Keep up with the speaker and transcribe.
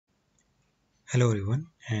Hello everyone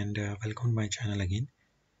and welcome to my channel again.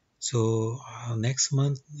 Next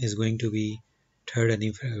month is going to be third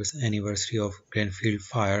anniversary of Grenfell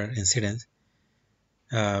fire incident,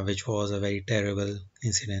 which was a very terrible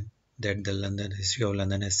incident that the London history of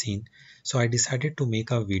London has seen. So I decided to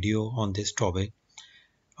make a video on this topic,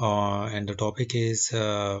 and the topic is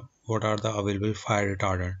what are the available fire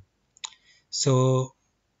retardant. So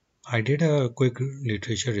I did a quick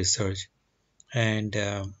literature research, and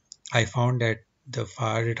I found that the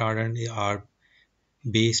fire retardant are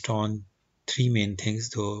based on three main things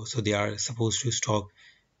though, so they are supposed to stop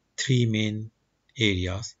three main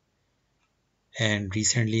areas, and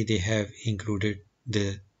recently they have included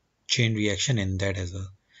the chain reaction in that as well.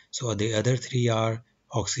 So the other three are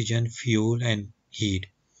oxygen, fuel and heat.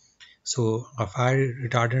 So a fire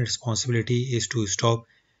retardant responsibility is to stop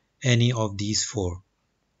any of these four.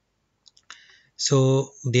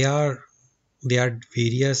 So there are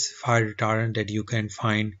various fire retardant that you can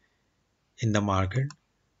find in the market.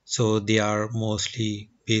 So they are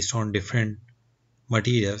mostly based on different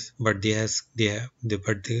materials, but they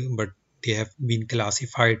have been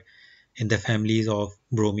classified in the families of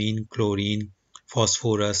bromine, chlorine,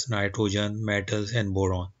 phosphorus, nitrogen, metals, and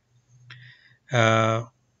boron. Uh,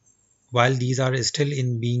 while these are still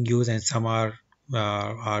in being used and some are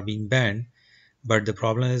being banned, but the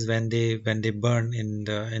problem is when they burn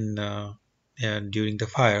during the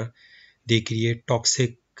fire, they create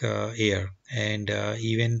toxic air, and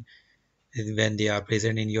even when they are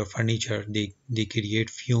present in your furniture, they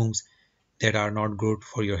create fumes that are not good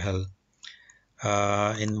for your health.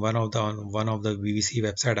 In one of the BBC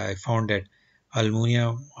website, I found that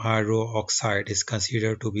aluminum hydroxide is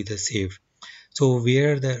considered to be the safe. So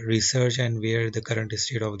where the research and where the current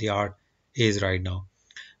state of the art is right now?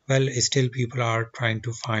 Well, still people are trying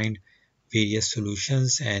to find various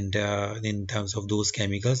solutions and in terms of those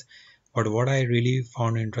chemicals. But what I really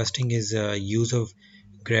found interesting is use of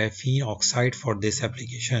graphene oxide for this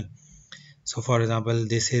application. So for example,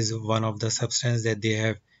 this is one of the substance that they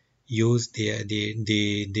have used. They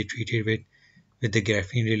treated with the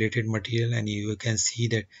graphene related material, and you can see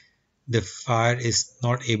that the fire is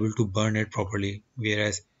not able to burn it properly,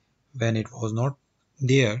 whereas when it was not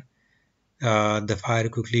there, the fire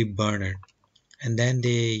quickly burned it. And then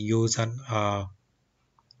they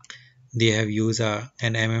have used an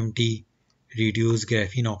MMT reduced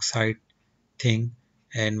graphene oxide thing,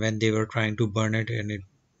 and when they were trying to burn it and it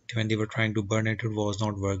when they were trying to burn it, it was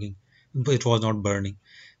not working, it was not burning.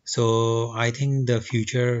 So I think the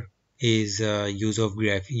future is use of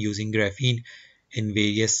using graphene in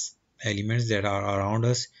various elements that are around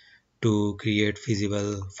us to create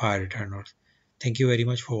feasible fire retardants. Thank you very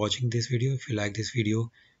much for watching this video. If you like this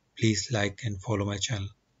video, please like and follow my channel.